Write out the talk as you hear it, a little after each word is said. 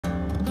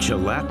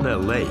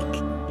Ch'ulatna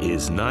Lake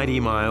is 90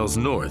 miles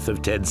north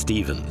of Ted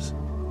Stevens.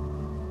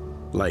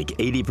 Like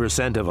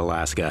 80% of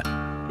Alaska,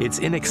 it's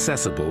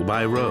inaccessible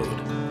by road.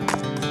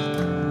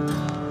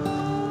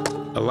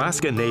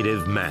 Alaska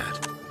native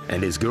Matt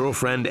and his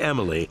girlfriend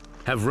Emily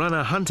have run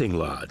a hunting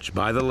lodge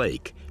by the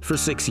lake for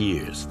 6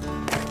 years.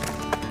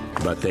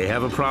 But they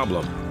have a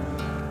problem.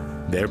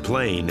 Their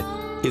plane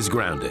is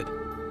grounded.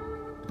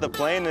 The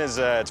plane is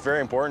it's very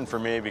important for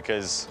me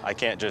because I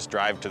can't just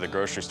drive to the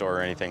grocery store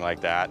or anything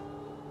like that.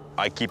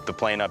 I keep the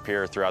plane up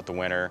here throughout the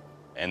winter,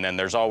 and then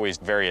there's always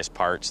various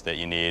parts that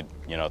you need,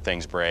 you know,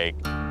 things break.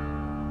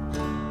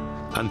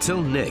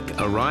 Until Nick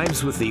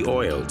arrives with the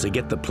oil to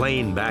get the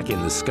plane back in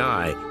the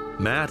sky,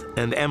 Matt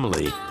and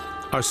Emily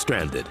are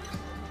stranded.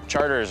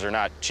 Charters are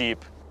not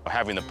cheap.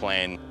 Having the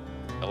plane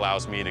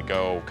allows me to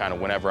go kind of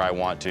whenever I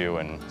want to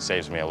and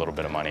saves me a little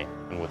bit of money.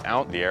 And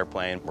without the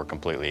airplane, we're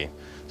completely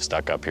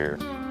stuck up here.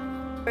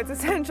 It's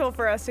essential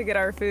for us to get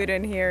our food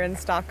in here and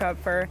stock up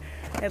for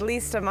at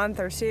least a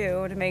month or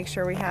two to make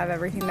sure we have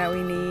everything that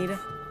we need.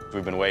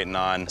 We've been waiting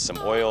on some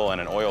oil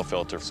and an oil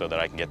filter so that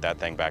I can get that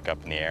thing back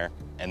up in the air.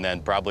 And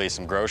then probably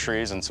some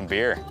groceries and some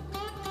beer.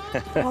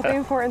 All the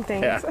important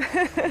things. Yeah,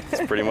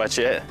 that's pretty much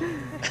it.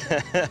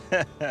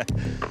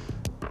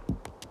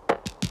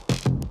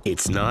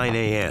 It's 9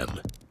 a.m.,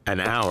 an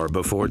hour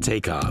before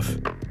takeoff.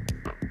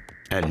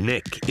 And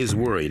Nick is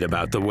worried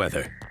about the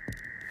weather.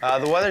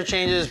 The weather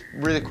changes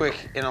really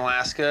quick in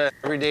Alaska.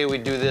 Every day we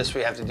do this,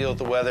 we have to deal with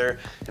the weather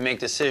and make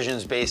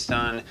decisions based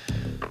on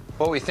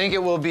what we think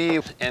it will be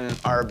and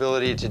our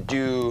ability to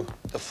do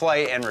the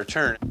flight and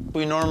return.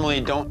 We normally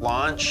don't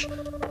launch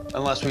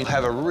unless we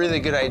have a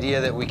really good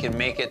idea that we can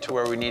make it to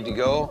where we need to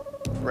go.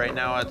 Right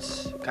now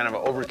it's kind of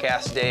an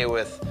overcast day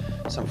with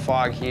some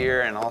fog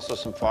here and also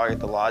some fog at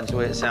the lodge, the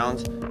way it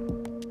sounds.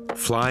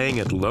 Flying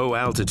at low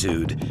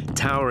altitude,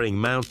 towering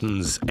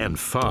mountains, and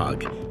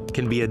fog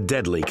can be a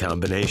deadly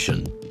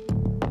combination.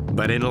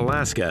 But in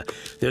Alaska,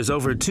 there's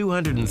over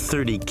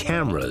 230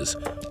 cameras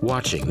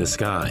watching the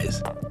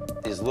skies.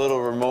 These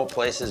little remote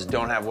places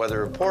don't have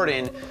weather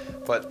reporting,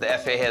 but the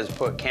FAA has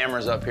put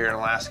cameras up here in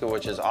Alaska,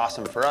 which is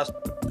awesome for us.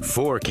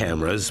 4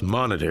 cameras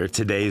monitor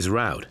today's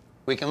route.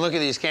 We can look at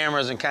these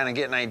cameras and kind of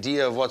get an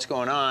idea of what's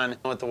going on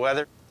with the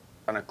weather.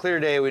 On a clear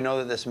day, we know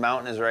that this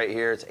mountain is right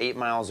here. It's 8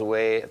 miles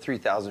away at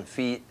 3,000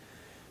 feet.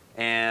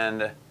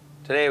 And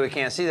today we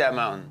can't see that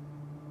mountain.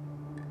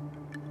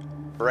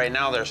 Right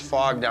now there's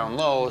fog down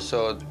low,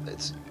 so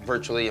it's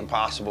virtually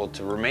impossible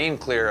to remain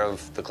clear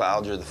of the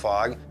clouds or the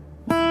fog.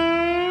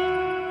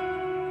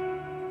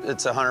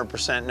 It's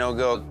 100%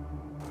 no-go.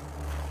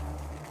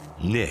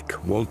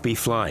 Nick won't be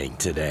flying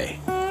today.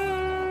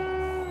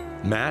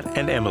 Matt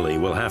and Emily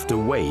will have to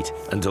wait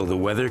until the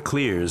weather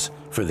clears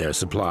for their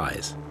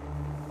supplies.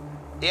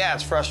 Yeah,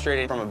 it's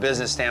frustrating from a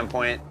business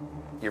standpoint.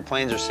 Your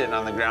planes are sitting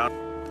on the ground.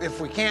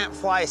 If we can't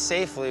fly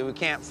safely, we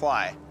can't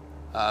fly.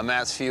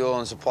 Matt's fuel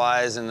and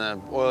supplies and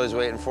the oil he's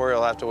waiting for,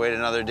 he'll have to wait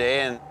another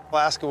day, and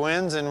Alaska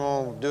wins, and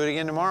we'll do it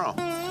again tomorrow.